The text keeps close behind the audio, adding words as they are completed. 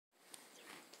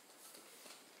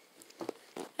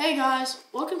Hey guys,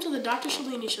 welcome to the Dr.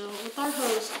 Shalini Show with our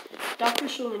host, Dr.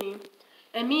 Shalini,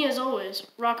 and me as always,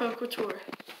 Rocco Couture.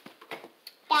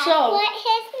 That's what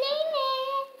his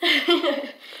name is.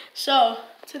 So,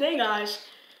 today guys,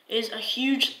 is a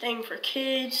huge thing for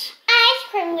kids. Ice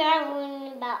cream, you're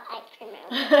learning about ice cream.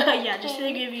 Yeah, just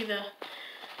to give you the,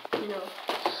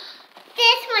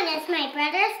 This one is my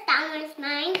brother's, that one's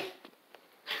mine.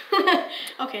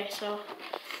 Okay, so,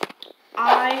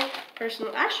 I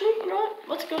personally, actually, you know what?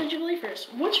 Let's go to Jubilee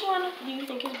first. Which one do you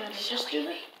think is better? Just do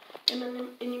the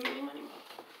Mini.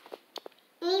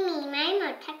 Mine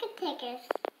more tickets.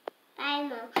 I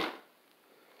know.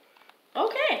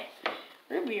 Okay,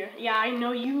 root beer. Yeah, I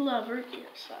know you love root beer,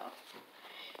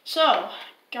 So,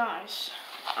 guys,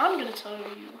 I'm gonna tell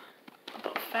you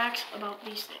about facts about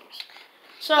these things.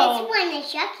 So this one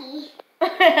is yucky.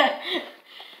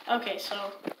 Okay,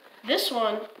 so this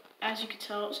one, as you can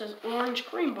tell, it says orange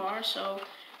cream bar. So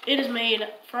it is made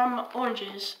from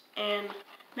oranges and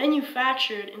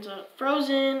manufactured into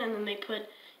frozen, and then they put,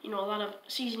 a lot of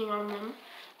seasoning on them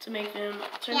to make them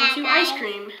turn into ice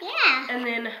cream. Yeah. And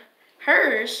then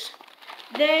hers,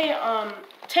 they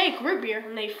take root beer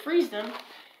and they freeze them,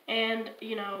 and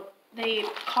they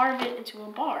carve it into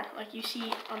a bar like you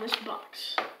see on this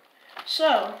box.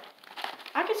 So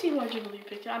I can see why Jubilee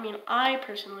picked it. I mean, I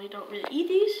personally don't really eat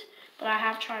these, but I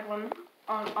have tried one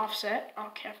on off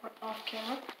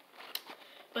camera.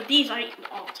 But these I eat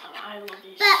all the time. I love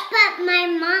these. But my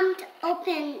mom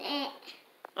opened it.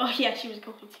 Oh yeah, she was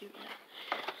going to.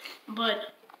 Yeah.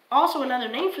 But also another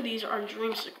name for these are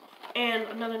Dreamsicle, and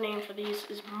another name for these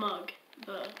is Mug,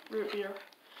 the root beer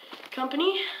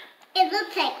company. It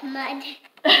looks like mud.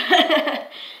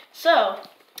 So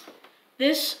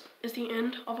this is the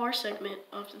end of our segment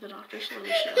of the Dr.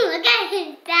 Shalini Show. Look at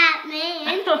his fat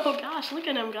man. Oh gosh, look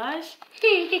at him, guys.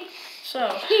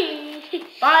 So,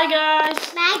 bye guys.